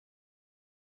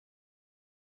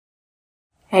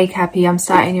Hey Cappy, I'm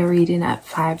starting your reading at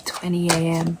 5:20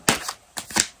 AM.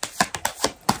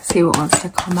 See what wants to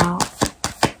come out.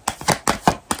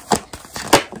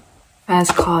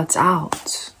 First card's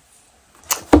out.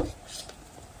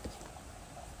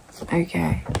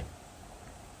 Okay.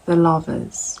 The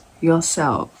Lovers,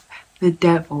 yourself, the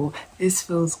Devil. This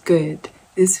feels good.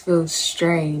 This feels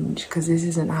strange because this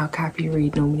isn't how Cappy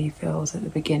read normally feels at the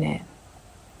beginning.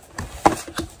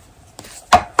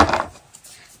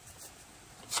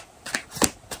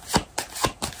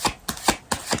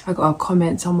 I got a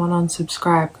comment, someone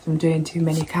unsubscribed because I'm doing too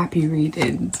many Cappy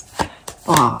readings.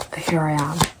 But here I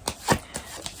am.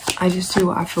 I just do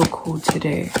what I feel called to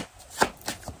do.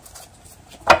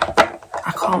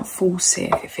 I can't force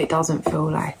it if it doesn't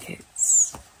feel like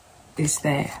it's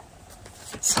there.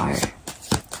 So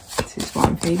this is what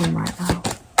I'm feeling right now.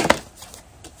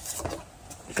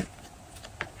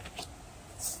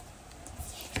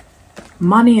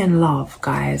 Money and love,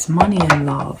 guys. Money and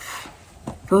love.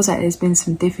 Feels like there's been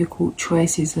some difficult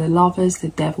choices. The Lovers, the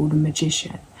Devil, the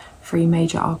Magician. 3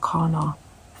 major arcana.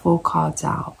 4 cards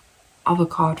out. Other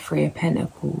card, 3 of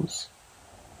Pentacles.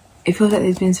 It feels like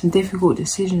there's been some difficult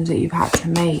decisions that you've had to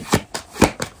make.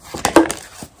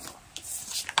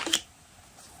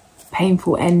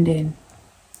 Painful ending.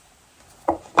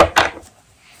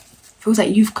 Feels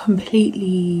like you've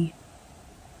completely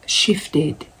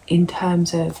shifted in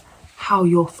terms of how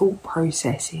your thought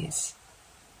process is.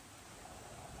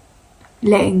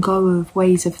 Letting go of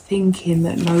ways of thinking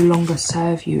that no longer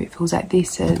serve you. It feels like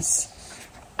this has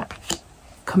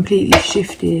completely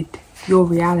shifted your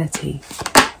reality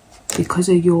because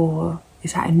of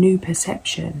it's like a new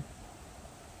perception.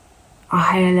 A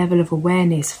higher level of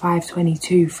awareness.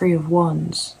 522, 3 of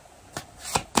Wands.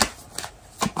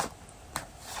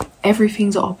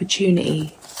 Everything's an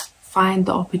opportunity. Find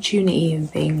the opportunity in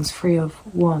things. 3 of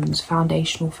Wands,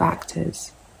 foundational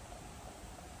factors.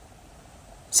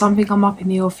 Something come up in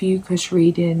the Ophiuchus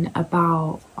reading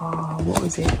about, what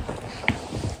was it?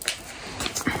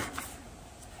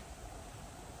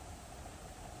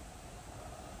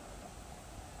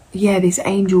 Yeah, this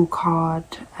angel card.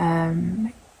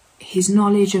 His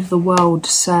knowledge of the world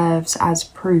serves as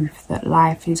proof that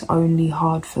life is only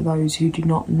hard for those who do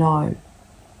not know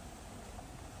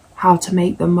how to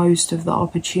make the most of the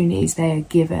opportunities they are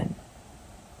given.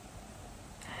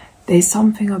 There's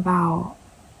something about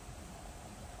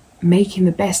making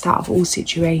the best out of all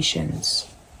situations.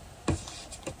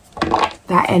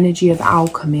 That energy of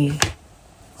alchemy.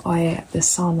 Oh yeah, the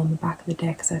sun on the back of the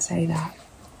deck as I say that.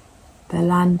 The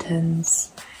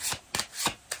lanterns.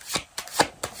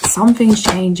 Something's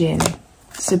changing.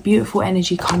 It's a beautiful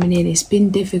energy coming in. It's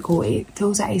been difficult. It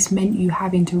feels like it's meant you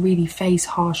having to really face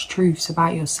harsh truths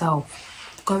about yourself.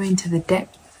 Go into the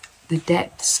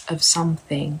depths of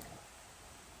something.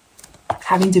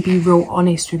 Having to be real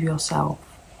honest with yourself.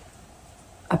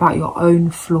 About your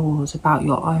own flaws, about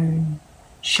your own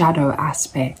shadow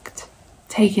aspect.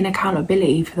 Taking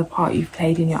accountability for the part you've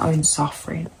played in your own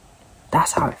suffering.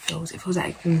 That's how it feels. It feels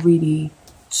like it can really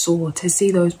sore to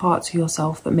see those parts of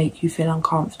yourself that make you feel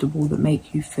uncomfortable, that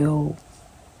make you feel...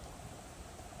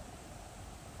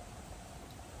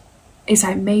 It's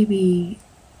like maybe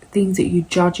things that you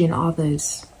judge in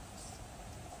others.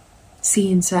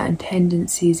 Seeing certain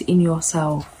tendencies in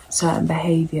yourself, certain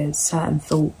behaviours, certain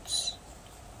thoughts.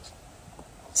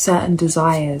 Certain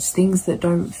desires, things that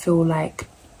don't feel like,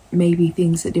 maybe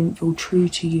things that didn't feel true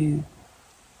to you.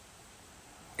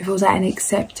 It feels like an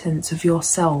acceptance of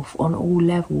yourself on all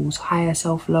levels, higher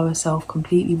self, lower self,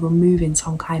 completely removing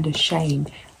some kind of shame,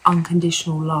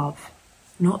 unconditional love.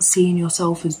 Not seeing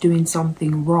yourself as doing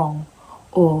something wrong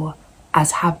or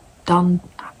as having done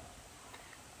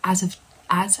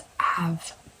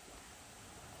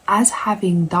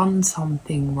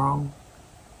something wrong.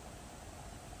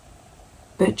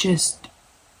 But just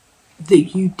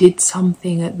that you did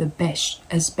something at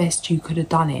as best you could have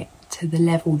done it to the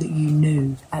level that you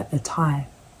knew at the time.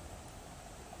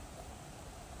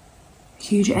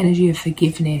 Huge energy of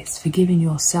forgiveness, forgiving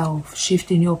yourself,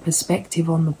 shifting your perspective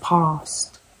on the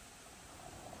past.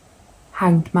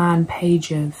 Hanged Man,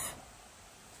 Page of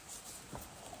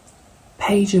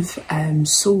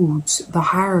Swords, the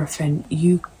Hierophant.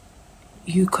 You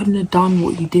couldn't have done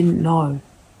what you didn't know.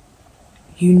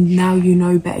 Now you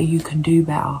know better, you can do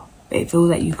better. But it feels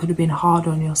like you could have been hard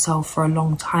on yourself for a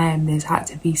long time. There's had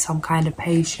to be some kind of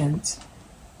patience.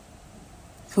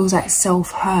 It feels like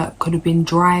self-hurt could have been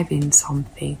driving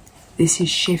something. This is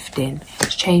shifting.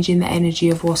 It's changing the energy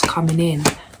of what's coming in.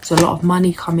 There's a lot of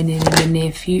money coming in the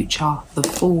near future. The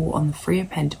Fool on the 3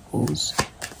 of Pentacles.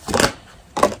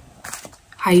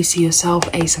 How you see yourself,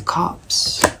 Ace of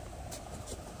Cups.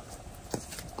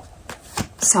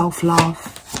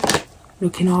 self-love,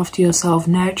 looking after yourself,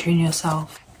 nurturing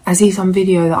yourself. I see some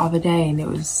video the other day and it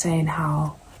was saying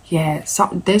how, yeah,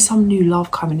 there's some new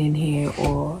love coming in here,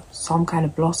 or some kind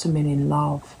of blossoming in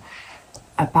love,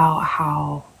 about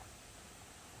how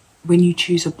when you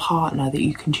choose a partner, that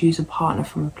you can choose a partner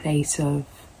from a place of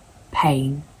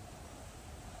pain,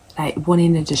 like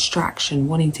wanting a distraction,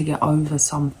 wanting to get over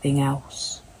something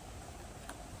else,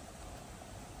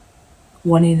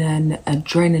 wanting an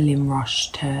adrenaline rush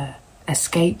to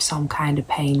escape some kind of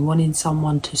pain, wanting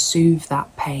someone to soothe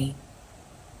that pain.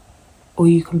 Or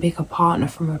you can pick a partner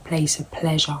from a place of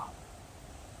pleasure.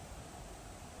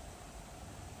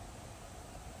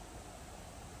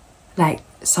 Like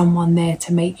someone there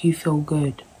to make you feel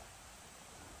good.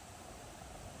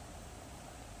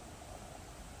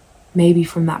 Maybe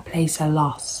from that place of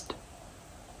lust,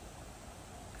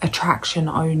 attraction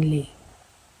only.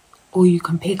 Or you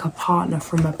can pick a partner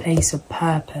from a place of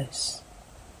purpose.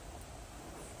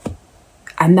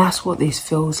 And that's what this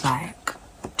feels like.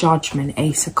 Judgment,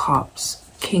 Ace of Cups,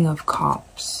 King of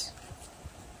Cups,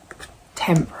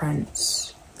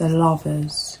 Temperance, the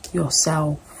Lovers,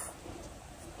 yourself.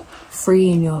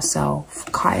 Freeing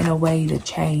yourself, cutting away the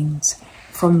chains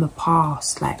from the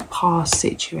past, like past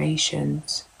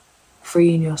situations.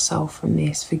 Freeing yourself from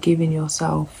this, forgiving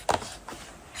yourself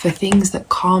for things that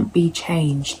can't be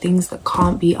changed, things that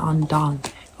can't be undone.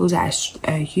 It was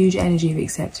a huge energy of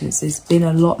acceptance. There's been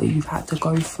a lot that you've had to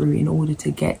go through in order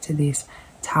to get to this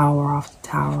tower after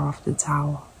tower after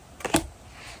tower.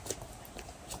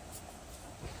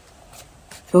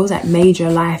 Feels like major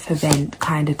life event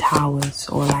kind of towers,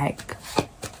 or like,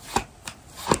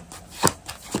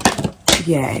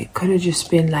 yeah, it could have just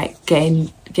been like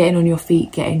getting on your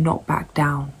feet, getting knocked back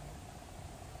down.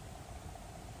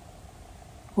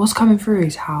 What's coming through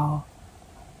is how,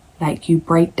 like, you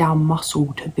break down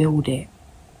muscle to build it.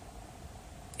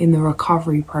 In the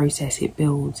recovery process, it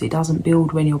builds. It doesn't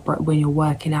build when you're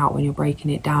working out, when you're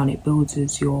breaking it down. It builds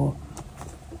as you're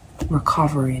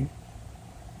recovering.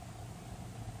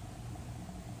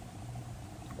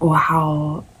 Or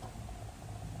how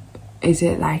is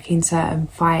it like in certain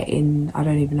fighting, I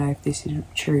don't even know if this is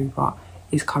true, but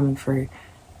it's coming through,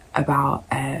 about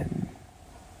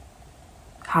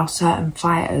how certain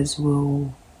fighters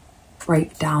will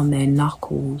break down their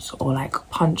knuckles, or like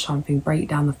punch something, break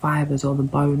down the fibers or the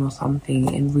bone or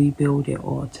something and rebuild it,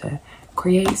 or to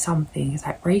create something. It's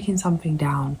like breaking something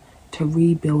down to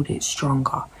rebuild it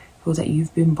stronger. It feels like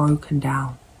you've been broken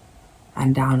down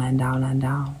and down and down and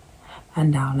down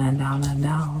and down and down and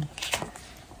down.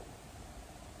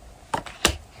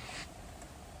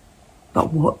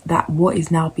 But what is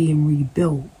now being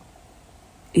rebuilt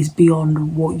is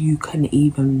beyond what you can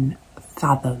even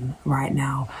fathom right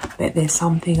now. But there's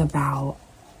something about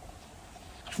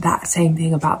that same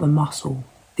thing about the muscle.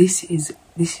 This is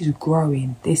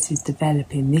growing, this is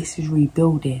developing, this is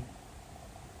rebuilding.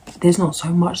 There's not so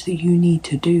much that you need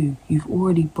to do. You've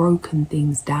already broken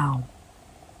things down.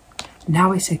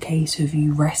 Now it's a case of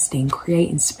you resting,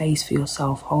 creating space for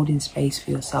yourself, holding space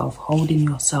for yourself, holding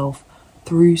yourself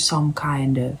through some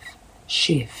kind of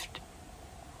shift.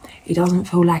 It doesn't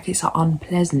feel like it's an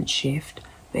unpleasant shift,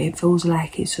 but it feels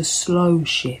like it's a slow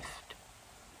shift.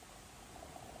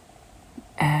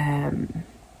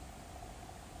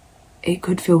 It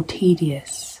could feel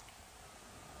tedious.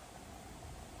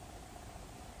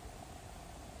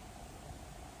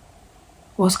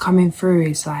 What's coming through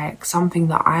is like something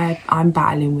that I'm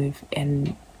battling with,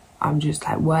 and I'm just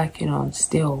like working on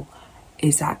still,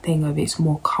 is that thing of it's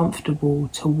more comfortable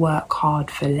to work hard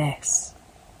for less,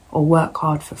 or work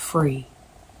hard for free,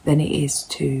 than it is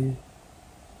to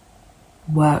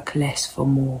work less for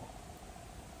more.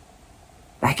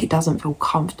 Like, it doesn't feel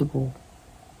comfortable.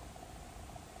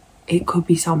 It could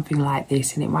be something like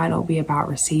this, and it might not be about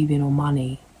receiving or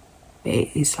money, but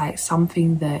it's like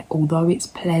something that, although it's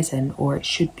pleasant, or it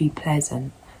should be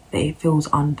pleasant, that it feels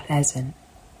unpleasant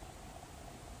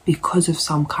because of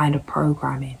some kind of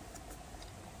programming.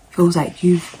 Feels like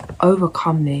you've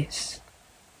overcome this.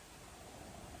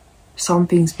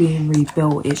 Something's being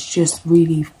rebuilt. It's just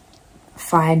really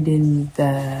finding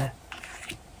the,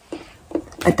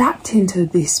 adapting to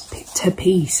this, to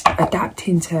peace,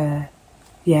 adapting to,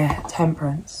 yeah,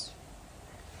 temperance,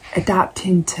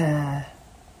 adapting to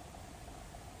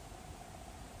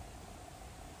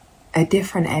a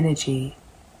different energy.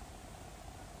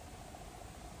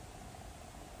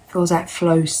 Feels like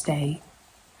flow state.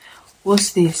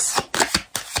 What's this?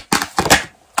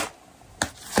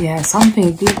 Yeah,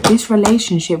 something, this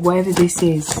relationship, whatever this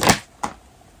is,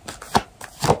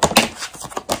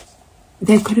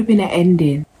 there could have been an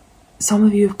ending. Some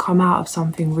of you have come out of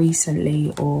something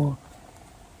recently, or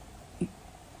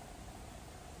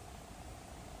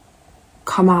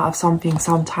come out of something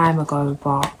some time ago,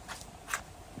 but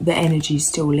the energy's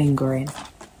still lingering.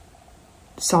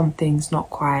 Something's not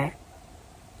quite,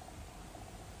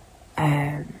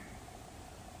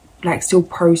 like still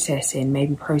processing,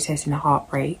 maybe processing a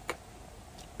heartbreak,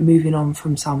 moving on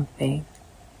from something.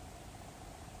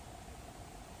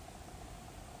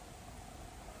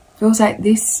 Feels like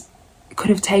this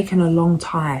could have taken a long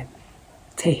time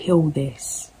to heal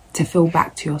this, to feel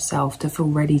back to yourself, to feel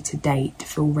ready to date, to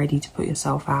feel ready to put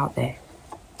yourself out there,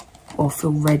 or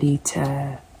feel ready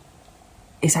to,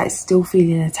 it's like still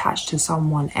feeling attached to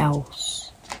someone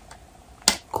else,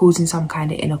 causing some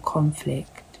kind of inner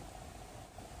conflict.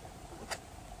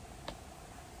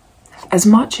 As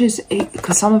much as it,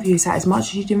 because some of you said, as much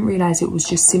as you didn't realise it was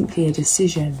just simply a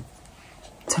decision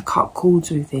to cut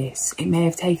cords with this, it may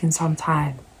have taken some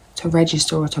time to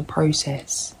register or to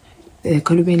process. There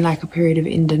could have been like a period of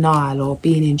in denial or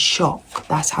being in shock.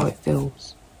 That's how it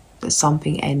feels, that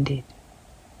something ended.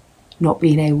 Not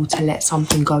being able to let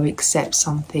something go, accept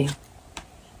something.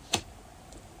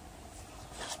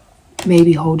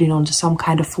 Maybe holding on to some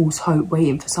kind of false hope,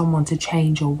 waiting for someone to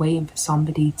change or waiting for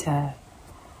somebody to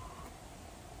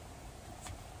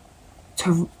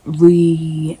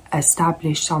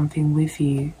re-establish something with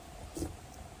you.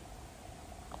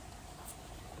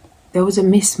 There was a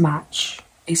mismatch.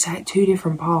 It's like two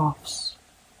different paths.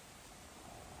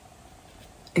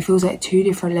 It feels like two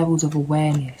different levels of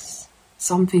awareness.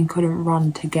 Something couldn't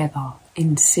run together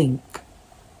in sync.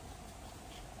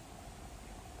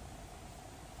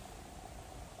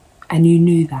 And you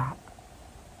knew that.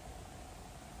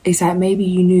 It's like maybe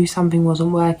you knew something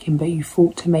wasn't working, but you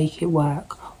fought to make it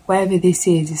work. Whatever this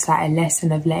is, it's like a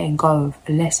lesson of letting go,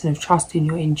 a lesson of trusting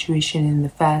your intuition in the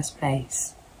first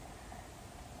place.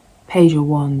 Page of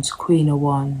Wands, Queen of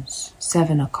Wands,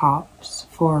 Seven of Cups,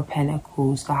 Four of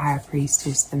Pentacles, the High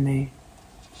Priestess, the Moon.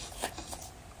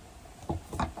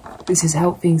 This has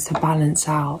helped things to balance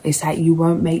out. It's like you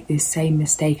won't make this same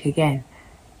mistake again.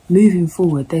 Moving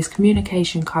forward, there's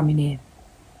communication coming in.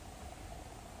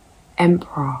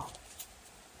 Emperor,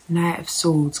 Knight of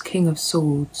Swords, King of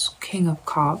Swords, King of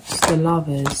Cups, the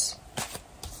Lovers.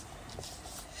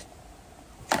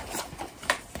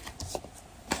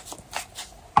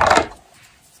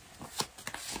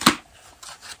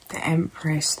 The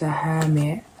Empress, the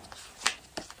Hermit.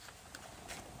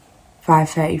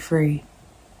 533.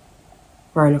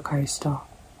 Roller coaster.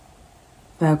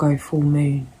 Virgo, full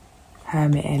moon.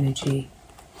 Hermit energy.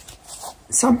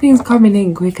 Something's coming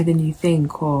in quicker than you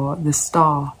think, or the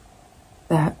Star.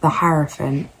 The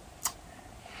Hierophant.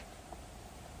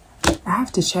 I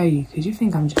have to show you because you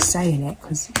think I'm just saying it.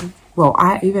 Because, well,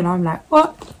 I'm like,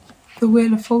 what? The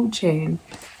Wheel of Fortune.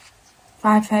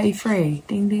 533.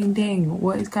 Ding, ding, ding.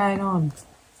 What is going on?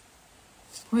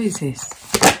 What is this?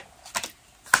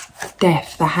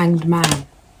 Death, the Hanged Man.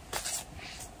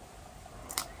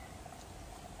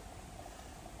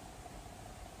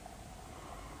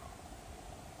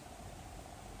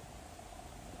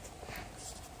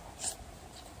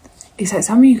 It's like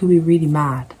some of you could be really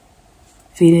mad,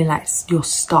 feeling like you're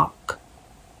stuck.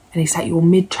 And it's like you're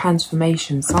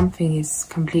mid-transformation. Something is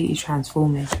completely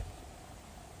transforming.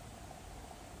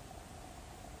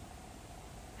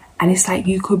 And it's like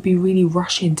you could be really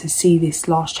rushing to see this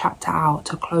last chapter out,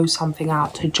 to close something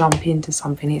out, to jump into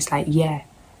something. It's like, yeah,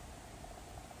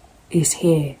 it's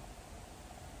here.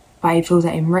 But it feels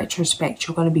like in retrospect,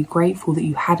 you're going to be grateful that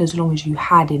you had as long as you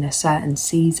had in a certain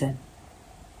season.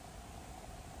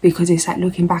 Because it's like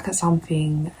looking back at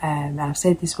something, and I've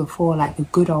said this before, like the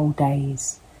good old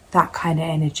days, that kind of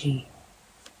energy.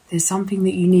 There's something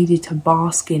that you needed to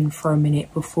bask in for a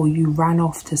minute before you ran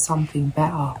off to something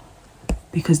better.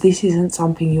 Because this isn't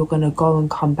something you're going to go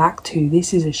and come back to.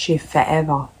 This is a shift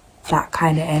forever, that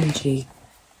kind of energy.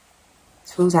 It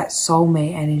feels like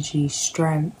soulmate energy,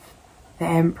 strength, the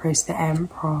Empress, the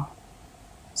Emperor,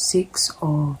 Six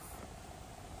of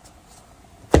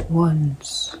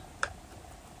Wands.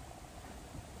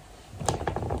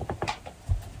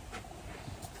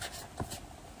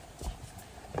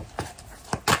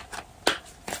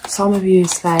 Some of you,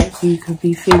 it's like you could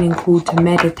be feeling called to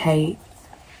meditate.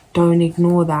 Don't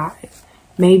ignore that.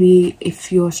 Maybe if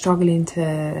you're struggling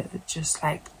to just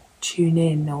like tune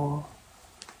in, or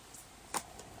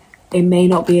it may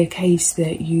not be a case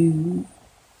that you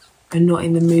are not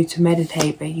in the mood to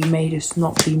meditate, but you may just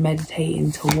not be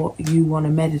meditating to what you want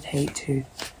to meditate to.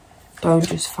 Don't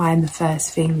just find the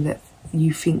first thing that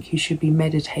you think you should be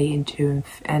meditating to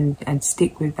and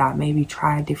stick with that. Maybe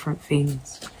try different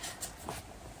things.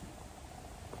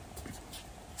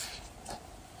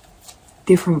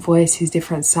 different voices,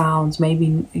 different sounds.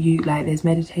 Maybe you like, there's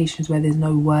meditations where there's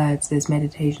no words, there's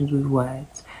meditations with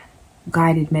words,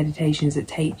 guided meditations that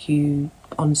take you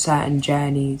on certain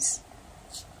journeys,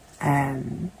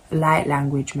 light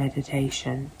language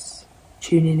meditations,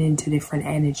 tuning into different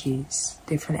energies,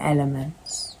 different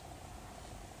elements.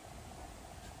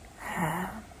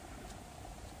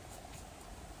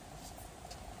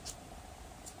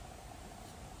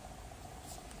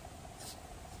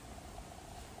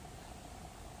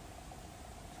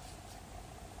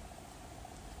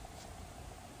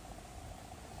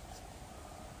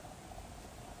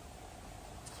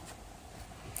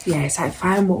 Yeah, it's like,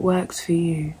 find what works for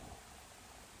you.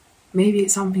 Maybe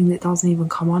it's something that doesn't even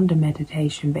come under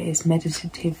meditation, but it's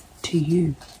meditative to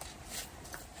you.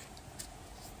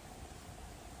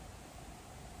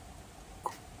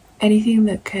 Anything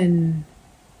that can,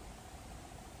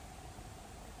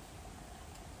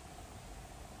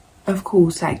 of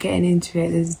course, like getting into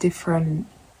it, there's different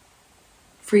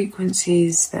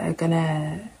frequencies that are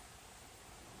gonna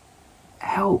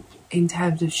help in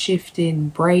terms of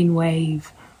shifting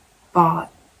brainwave.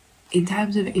 But in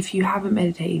terms of, if you haven't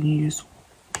meditated, you just,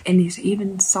 and it's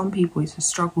even some people, it's a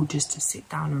struggle just to sit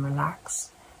down and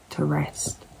relax, to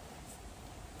rest.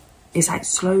 It's like,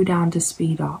 slow down to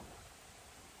speed up.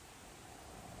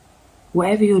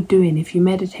 Whatever you're doing, if you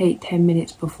meditate 10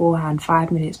 minutes beforehand, 5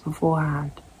 minutes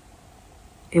beforehand,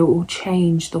 it will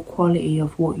change the quality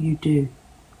of what you do.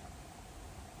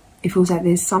 It feels like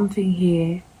there's something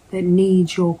here that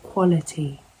needs your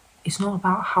quality. It's not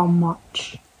about how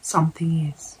much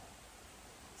something is.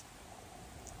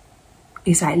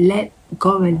 It's like, let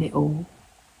go a little.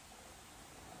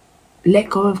 Let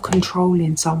go of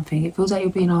controlling something. It feels like you're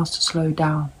being asked to slow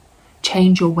down.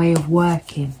 Change your way of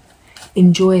working.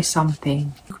 Enjoy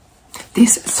something.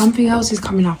 Something else is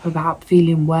coming up about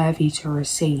feeling worthy to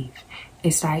receive.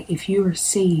 It's like, if you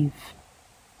receive,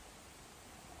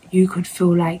 you could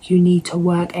feel like you need to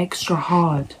work extra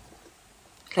hard.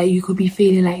 Like, you could be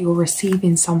feeling like you're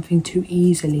receiving something too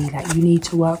easily, like you need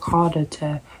to work harder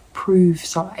to prove,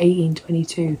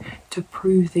 1822, to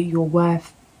prove that you're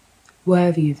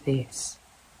worthy of this.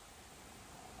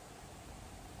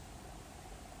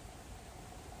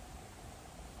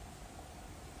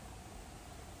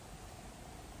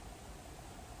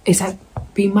 It's like,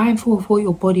 be mindful of what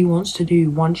your body wants to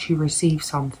do once you receive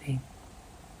something.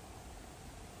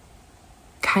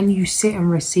 Can you sit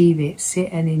and receive it, sit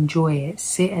and enjoy it,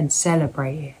 sit and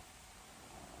celebrate it?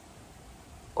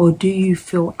 Or do you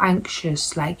feel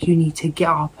anxious, like you need to get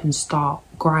up and start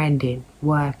grinding,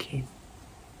 working,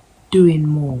 doing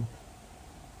more?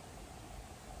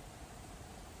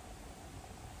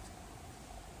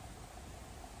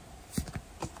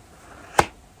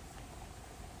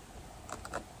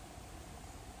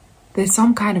 There's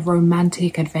some kind of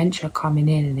romantic adventure coming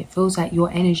in, and it feels like your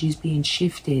energy is being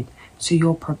shifted, so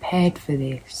you're prepared for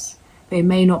this. But it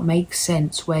may not make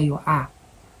sense where you're at.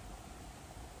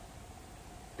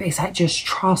 But it's like, just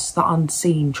trust the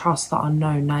unseen, trust the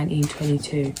unknown,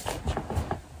 1922.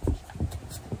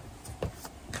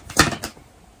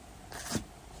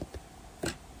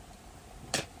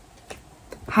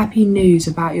 Happy news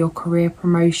about your career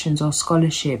promotions or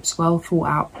scholarships, well thought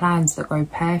out plans that go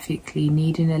perfectly,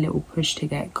 needing a little push to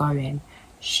get going.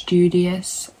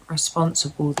 Studious,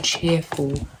 responsible,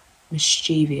 cheerful,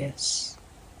 mischievous.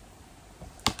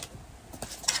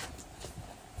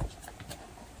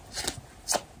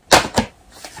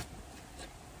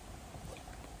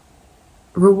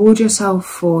 Reward yourself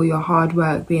for your hard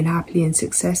work, being happily and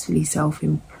successfully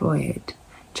self-employed,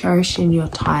 cherishing your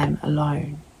time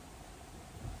alone.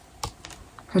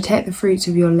 Protect the fruits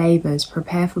of your labours,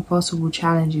 prepare for possible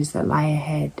challenges that lie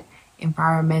ahead,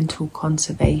 environmental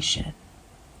conservation.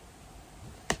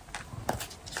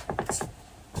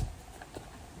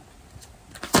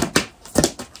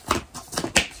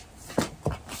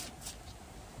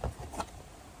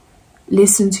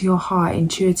 Listen to your heart,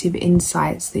 intuitive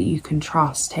insights that you can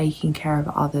trust, taking care of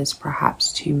others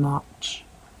perhaps too much.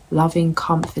 Loving,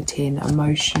 comforting,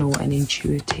 emotional and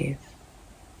intuitive.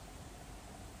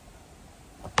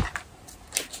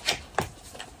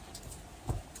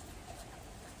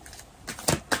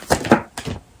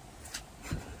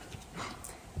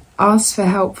 Ask for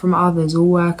help from others, all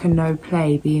work and no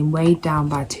play, being weighed down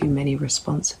by too many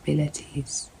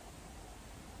responsibilities.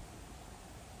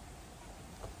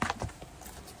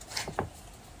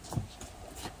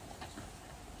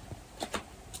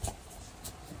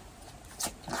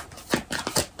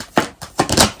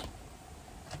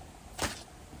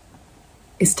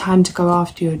 It's time to go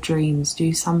after your dreams.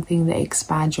 Do something that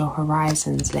expands your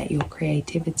horizons. Let your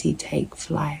creativity take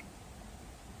flight.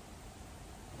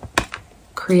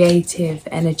 creative,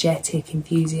 energetic,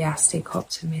 enthusiastic,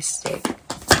 optimistic.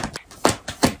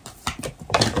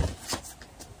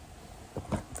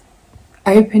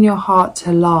 Open your heart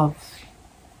to love.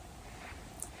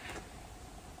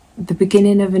 The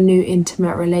beginning of a new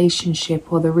intimate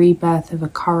relationship or the rebirth of a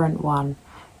current one.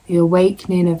 The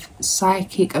awakening of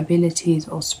psychic abilities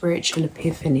or spiritual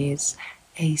epiphanies.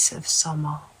 Ace of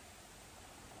Summer.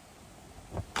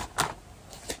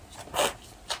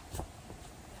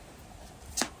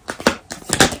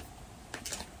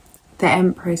 The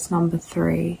Empress, number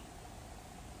 3.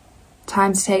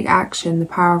 Time to take action, the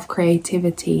power of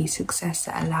creativity, success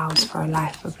that allows for a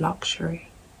life of luxury.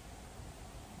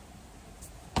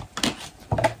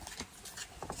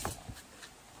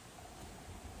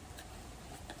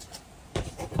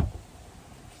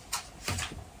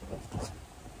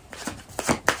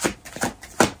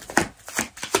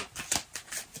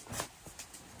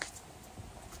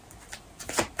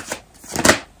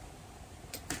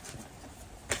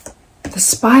 The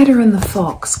Spider and the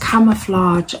Fox,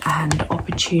 camouflage and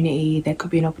opportunity. There could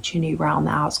be an opportunity right on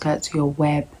the outskirts of your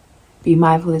web. Be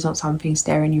mindful there's not something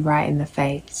staring you right in the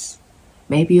face.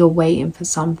 Maybe you're waiting for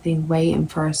something, waiting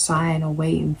for a sign, or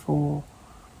waiting for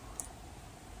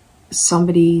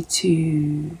somebody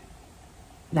to,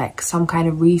 like, some kind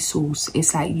of resource.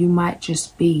 It's like you might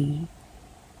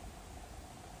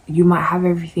have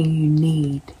everything you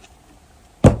need.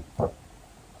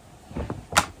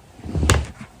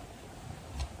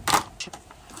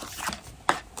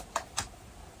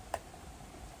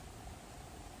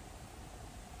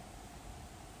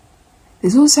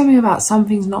 There's also something about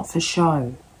something's not for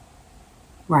show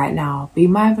right now. Be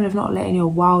mindful of not letting your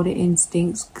wilder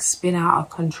instincts spin out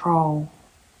of control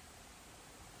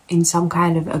in some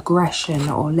kind of aggression,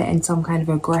 or letting some kind of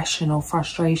aggression or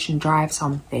frustration drive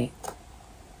something.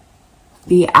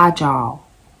 Be agile.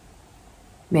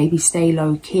 Maybe stay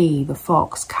low key. The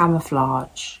fox,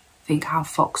 camouflage. Think how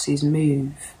foxes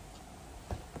move.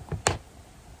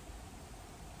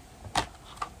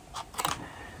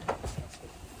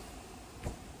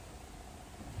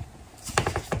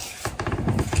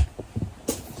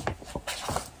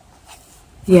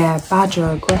 Yeah, badger,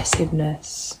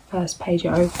 aggressiveness. First page it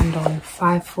opened on,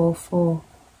 544.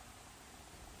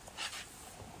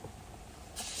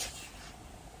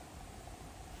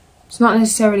 It's not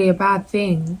necessarily a bad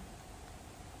thing,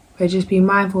 but just be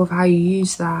mindful of how you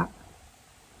use that.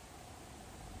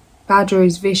 Badger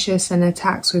is vicious and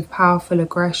attacks with powerful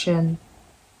aggression.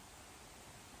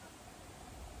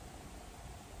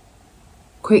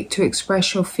 Quick to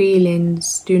express your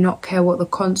feelings, do not care what the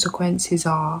consequences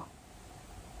are.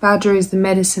 Badger is the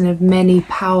medicine of many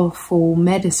powerful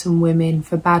medicine women,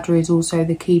 for Badger is also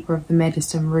the keeper of the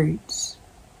medicine roots.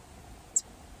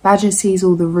 Badger sees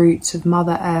all the roots of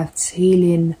Mother Earth's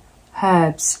healing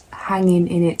herbs hanging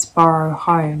in its burrow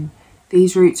home.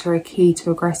 These roots are a key to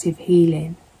aggressive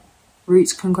healing.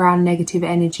 Roots can ground negative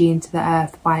energy into the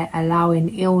earth by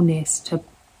allowing illness to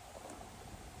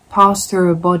pass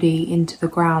through a body into the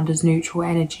ground as neutral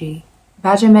energy.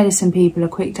 Badger medicine people are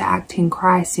quick to act in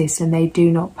crisis and they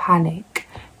do not panic.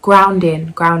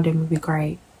 Grounding would be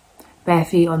great. Bare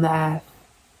feet on the earth.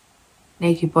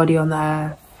 Naked body on the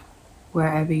earth.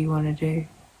 Wherever you want to do.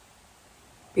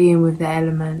 Being with the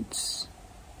elements.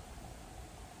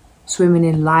 Swimming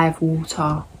in live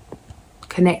water.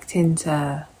 Connecting to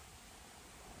earth.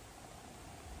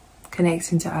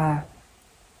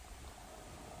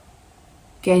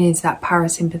 Getting into that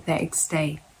parasympathetic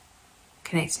state.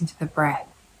 Connecting to the breath,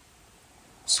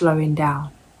 slowing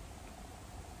down,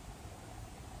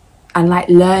 and like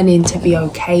learning to be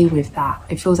okay with that.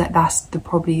 It feels like that's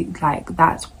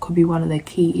that could be one of the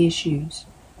key issues,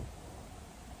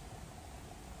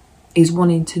 is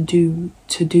wanting to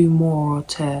do more or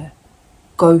to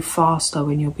go faster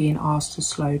when you're being asked to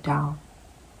slow down.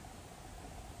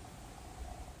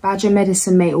 Badger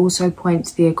medicine may also point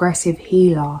to the aggressive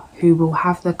healer who will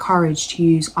have the courage to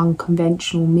use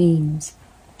unconventional means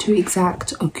to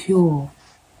exact a cure.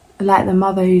 Like the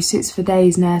mother who sits for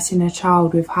days nursing a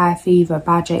child with high fever,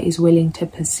 Badger is willing to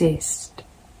persist.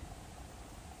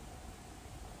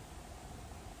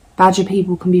 Badger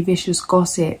people can be vicious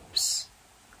gossips,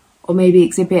 or maybe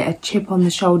exhibit a chip on the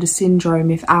shoulder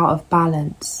syndrome if out of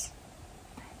balance.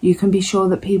 You can be sure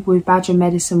that people with Badger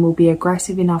medicine will be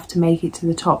aggressive enough to make it to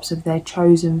the tops of their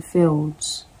chosen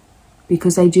fields,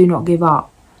 because they do not give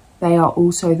up. They are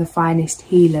also the finest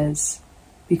healers,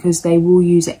 because they will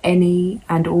use any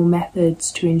and all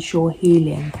methods to ensure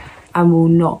healing and will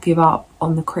not give up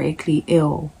on the critically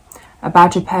ill. A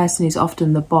Badger person is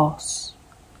often the boss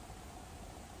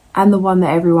and the one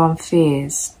that everyone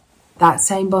fears. That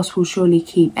same boss will surely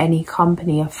keep any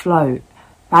company afloat,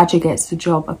 Badger gets the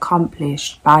job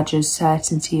accomplished. Badger's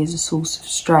certainty is a source of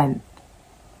strength.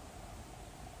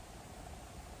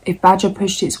 If Badger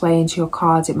pushed its way into your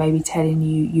cards, it may be telling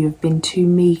you you have been too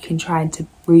meek in trying to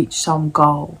reach some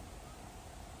goal.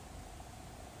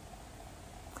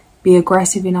 Be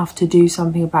aggressive enough to do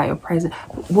something about your present.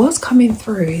 What's coming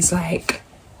through is like,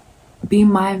 be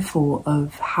mindful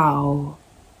of how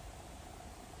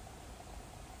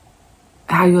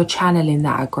you're channeling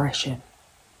that aggression.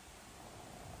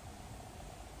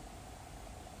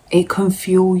 It can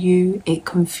fuel you, it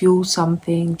can fuel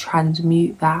something,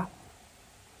 transmute that.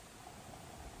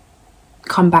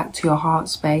 Come back to your heart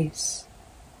space.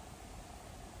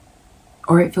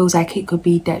 Or it feels like it could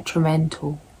be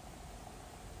detrimental.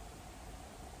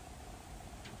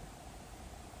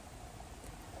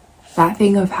 That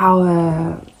thing of how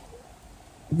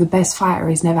the best fighter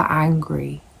is never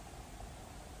angry.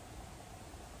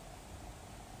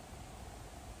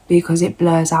 Because it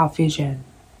blurs our vision.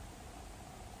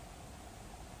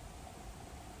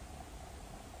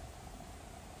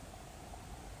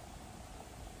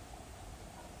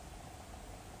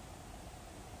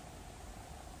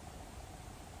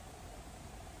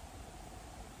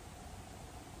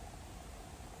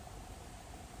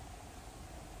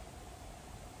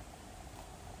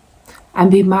 And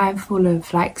be mindful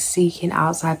of like seeking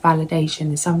outside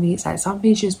validation. It's like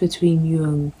something's just between you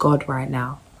and God right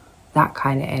now. That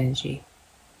kind of energy.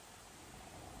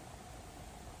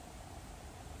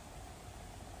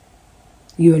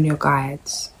 You and your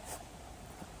guides.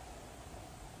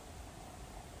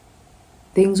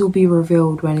 Things will be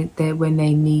revealed when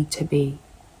they need to be.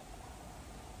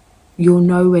 You'll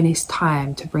know when it's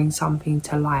time to bring something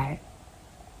to light.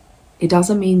 It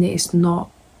doesn't mean that it's not,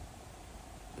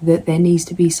 that there needs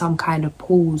to be some kind of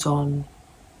pause on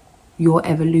your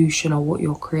evolution or what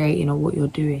you're creating or what you're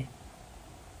doing.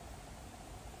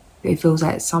 It feels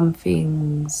like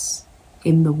something's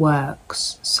in the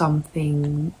works,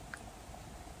 something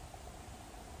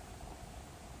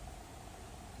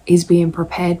is being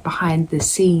prepared behind the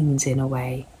scenes in a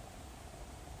way.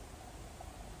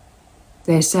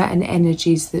 There's certain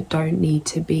energies that don't need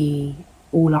to be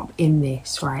all up in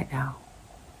this right now.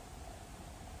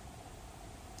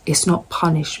 It's not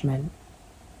punishment.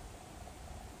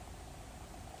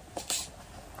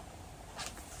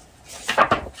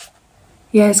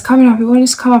 Yeah, it's coming up. It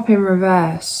wants to come up in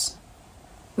reverse.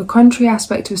 The contrary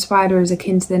aspect of spider is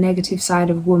akin to the negative side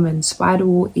of woman. Spider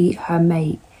will eat her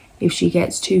mate if she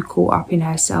gets too caught up in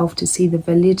herself to see the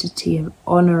validity of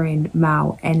honouring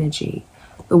male energy.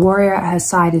 The warrior at her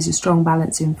side is a strong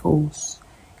balancing force.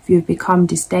 If you have become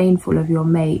disdainful of your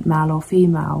mate, male or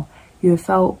female, you have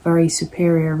felt very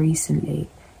superior recently.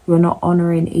 You are not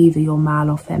honouring either your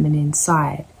male or feminine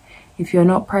side. If you are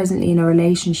not presently in a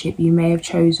relationship, you may have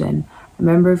chosen a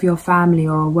member of your family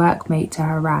or a workmate to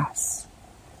harass.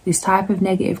 This type of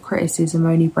negative criticism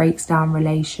only breaks down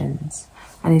relations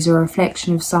and is a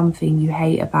reflection of something you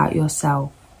hate about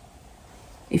yourself.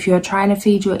 If you are trying to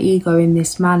feed your ego in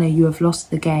this manner, you have lost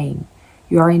the game.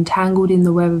 You are entangled in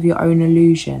the web of your own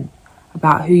illusion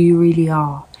about who you really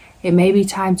are. It may be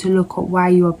time to look at why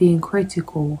you are being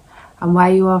critical and why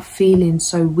you are feeling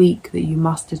so weak that you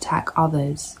must attack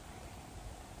others.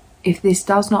 If this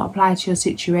does not apply to your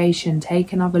situation,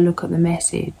 take another look at the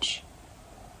message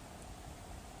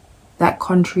that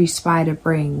contrary spider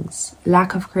brings.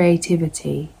 Lack of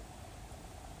creativity.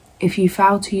 If you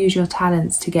fail to use your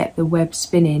talents to get the web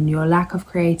spinning, your lack of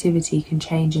creativity can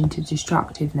change into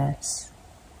destructiveness.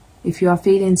 If you are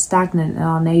feeling stagnant and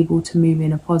unable to move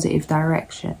in a positive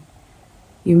direction,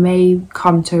 you may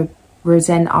come to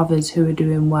resent others who are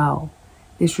doing well.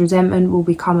 This resentment will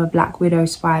become a black widow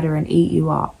spider and eat you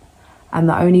up, and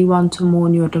the only one to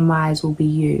mourn your demise will be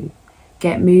you.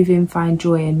 Get moving, find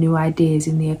joy and new ideas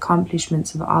in the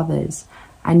accomplishments of others,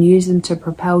 and use them to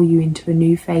propel you into a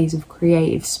new phase of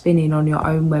creative spinning on your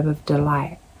own web of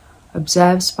delight.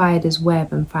 Observe Spider's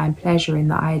web and find pleasure in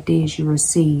the ideas you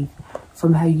receive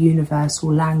from her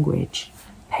universal language.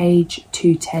 Page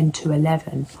 210 to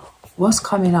 11. What's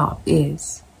coming up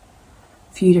is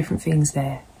a few different things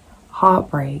there.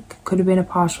 Heartbreak. Could have been a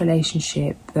past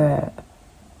relationship that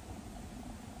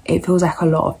it feels like a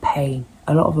lot of pain,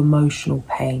 a lot of emotional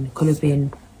pain. Could have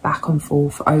been back and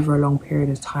forth over a long period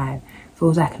of time.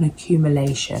 Feels like an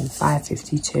accumulation.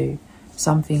 552.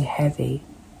 Something heavy.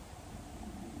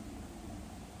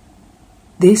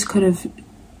 This could have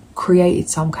created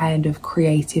some kind of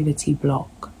creativity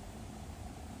block.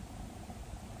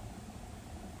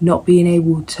 Not being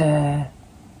able to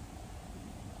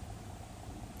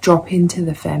drop into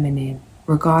the feminine,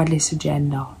 regardless of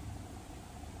gender.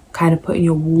 Kind of putting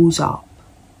your walls up,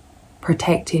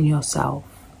 protecting yourself.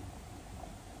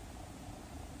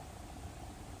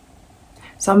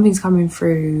 Something's coming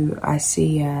through. I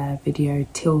see a video,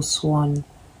 Till Swan,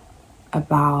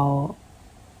 about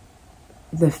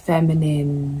the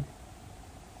feminine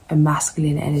and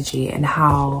masculine energy, and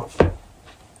how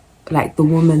like the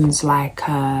woman's like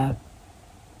a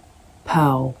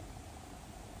pearl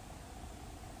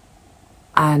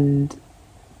and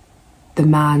the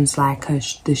man's like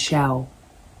the shell.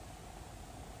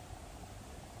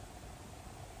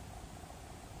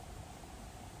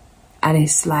 And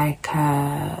it's like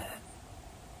a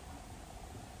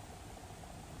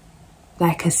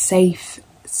safe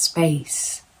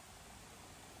space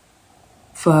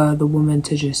for the woman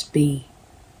to just be,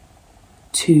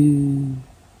 to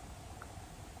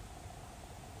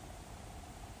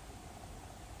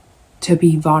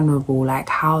be vulnerable, like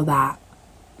how that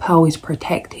pearl is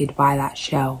protected by that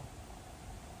shell.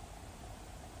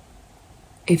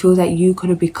 It feels like you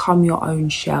could have become your own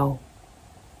shell.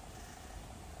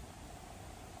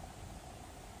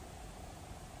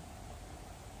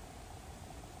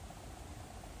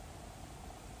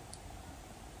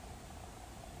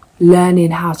 Learning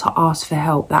how to ask for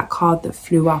help. That card that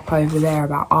flew up over there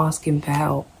about asking for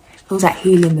help. It feels like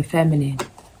healing the feminine.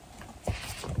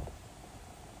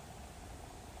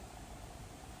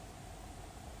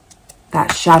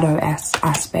 That shadow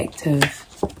aspect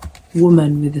of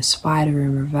woman with the spider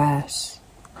in reverse.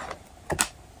 But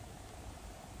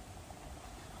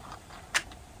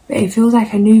it feels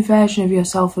like a new version of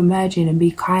yourself emerging, and be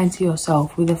kind to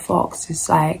yourself. With a fox, it's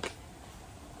like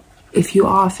if you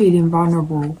are feeling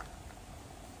vulnerable,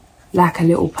 like a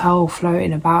little pearl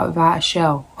floating about without a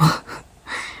shell.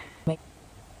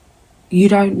 You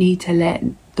don't need to let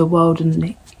the world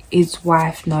and his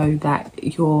wife know that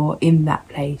you're in that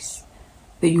place,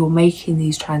 that you're making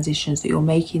these transitions, that you're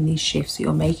making these shifts, that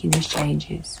you're making these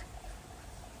changes,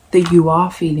 that you are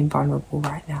feeling vulnerable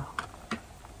right now.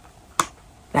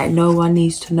 Like no one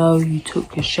needs to know you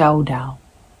took your shell down,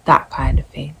 that kind of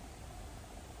thing.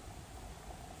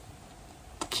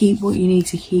 Keep what you need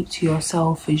to keep to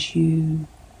yourself as you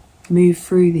move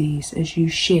through these, as you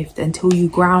shift, until you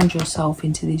ground yourself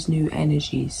into these new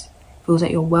energies. It feels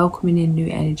like you're welcoming in new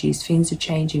energies. Things are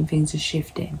changing, things are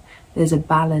shifting. There's a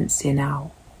balancing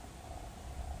out.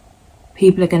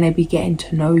 People are going to be getting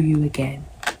to know you again.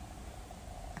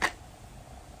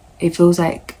 It feels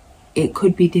like it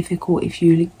could be difficult if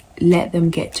you let them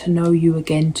get to know you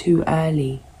again too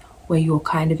early, where you're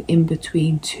kind of in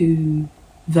between two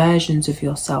versions of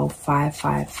yourself,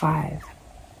 555.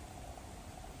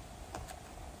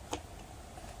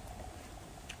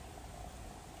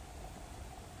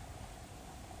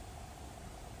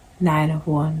 Nine of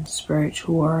Wands,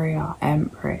 spiritual warrior,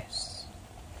 Empress.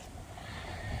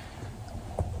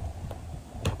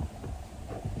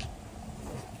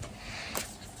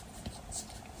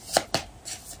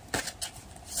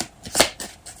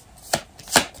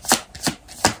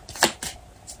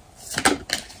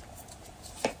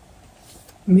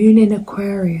 Moon in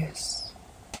Aquarius.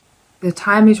 The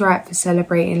time is right for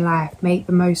celebrating life. Make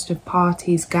the most of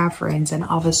parties, gatherings, and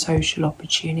other social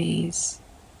opportunities.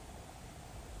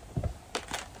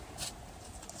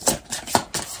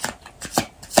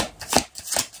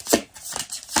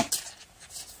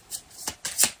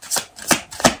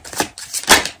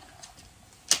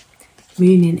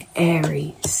 Moon in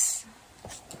Aries.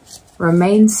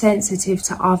 Remain sensitive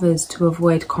to others to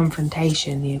avoid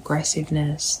confrontation, the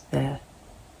aggressiveness, the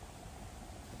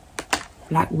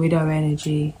Black Widow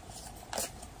energy.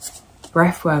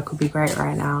 Breathwork would be great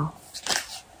right now.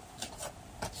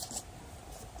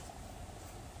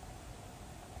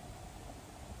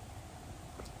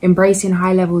 Embracing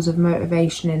high levels of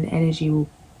motivation and energy will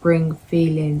bring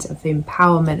feelings of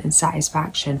empowerment and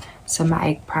satisfaction.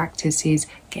 Somatic practices,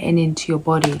 getting into your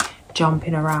body,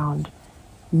 jumping around,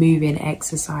 moving,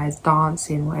 exercise,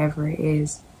 dancing, whatever it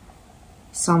is.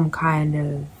 Some kind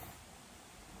of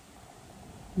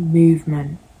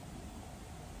movement.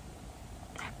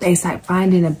 But it's like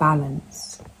finding a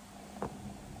balance.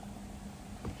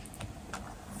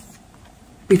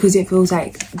 Because it feels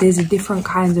like there's a different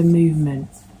kind of movement.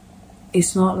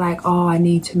 It's not like, oh, I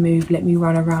need to move, let me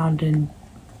run around and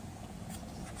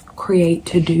create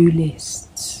to-do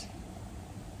lists.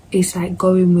 It's like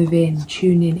going within,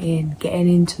 tuning in, getting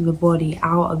into the body,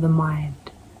 out of the mind.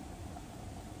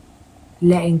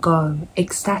 Letting go.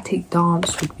 Ecstatic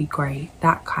dance would be great,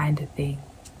 that kind of thing.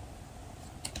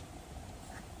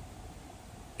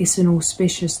 It's an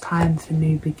auspicious time for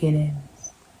new beginnings.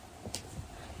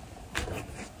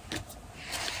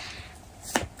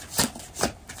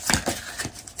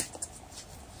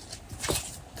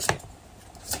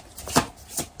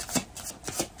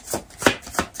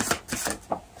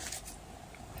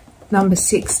 Number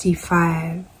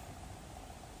 65,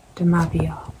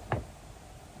 Demavia.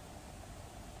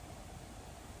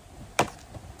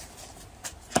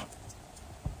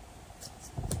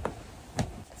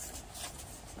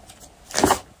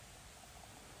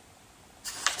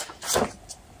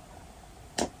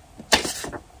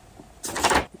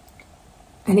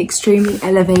 An extremely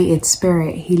elevated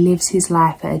spirit, he lives his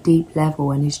life at a deep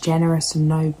level and is generous and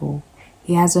noble.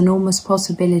 He has enormous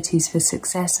possibilities for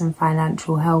success and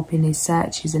financial help in his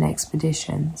searches and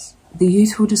expeditions. The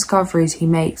useful discoveries he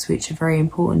makes, which are very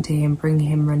important to him, bring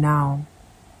him renown.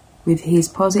 With his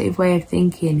positive way of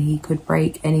thinking, he could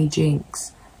break any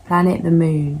jinx. Planet the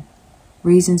moon.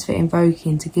 Reasons for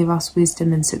invoking: to give us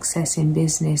wisdom and success in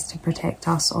business, to protect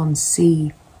us on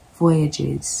sea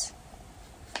voyages.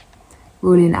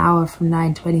 Ruling hour from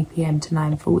 9:20 p.m. to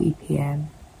 9:40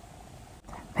 p.m.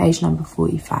 Page number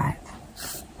 45.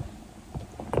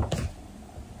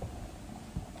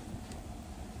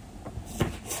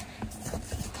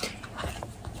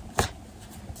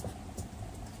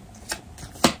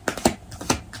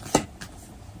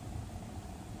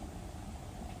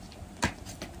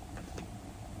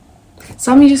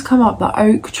 Somebody just come up, the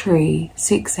oak tree,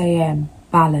 6 a.m,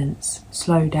 balance,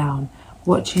 slow down.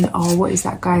 Watching, oh, what is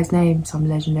that guy's name? Some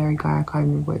legendary guy, I can't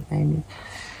remember what his name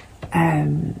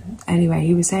is. Anyway,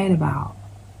 he was saying about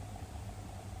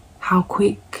how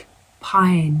quick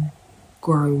pine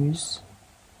grows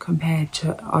compared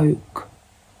to oak.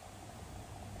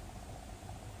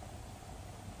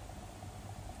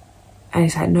 And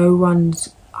it's like no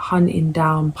one's hunting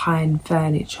down pine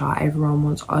furniture, everyone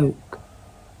wants oak.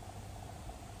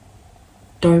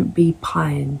 Don't be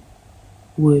pine,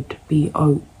 wood, be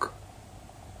oak.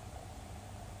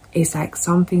 It's like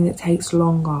something that takes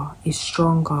longer, is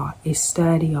stronger, is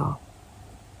sturdier.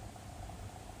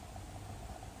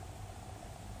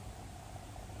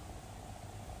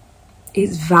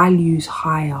 Its value's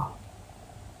higher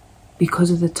because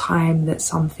of the time that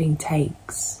something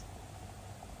takes.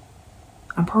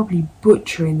 I'm probably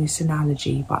butchering this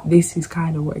analogy, but this is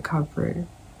kind of what it comes through.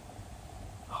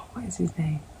 Oh, what is his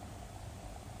name?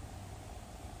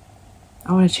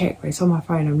 I want to check, but it's on my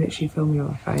phone. I'm literally filming on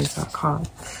my phone, so I can't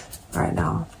right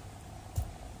now.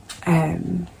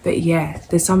 But yeah,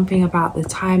 there's something about the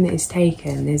time that it's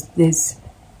taken.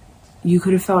 You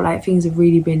could have felt like things have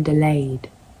really been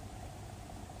delayed.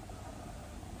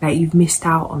 Like you've missed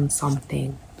out on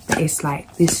something. But it's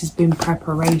like this has been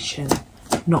preparation,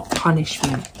 not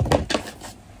punishment.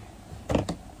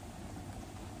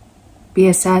 Be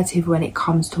assertive when it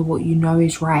comes to what you know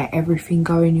is right. Everything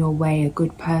going your way. A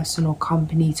good person or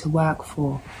company to work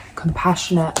for.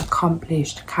 Compassionate,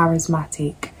 accomplished,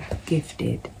 charismatic,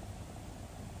 gifted.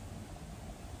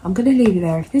 I'm going to leave it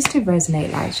there. If this did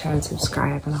resonate, like, share and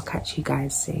subscribe. And I'll catch you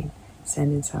guys soon.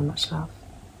 Sending so much love.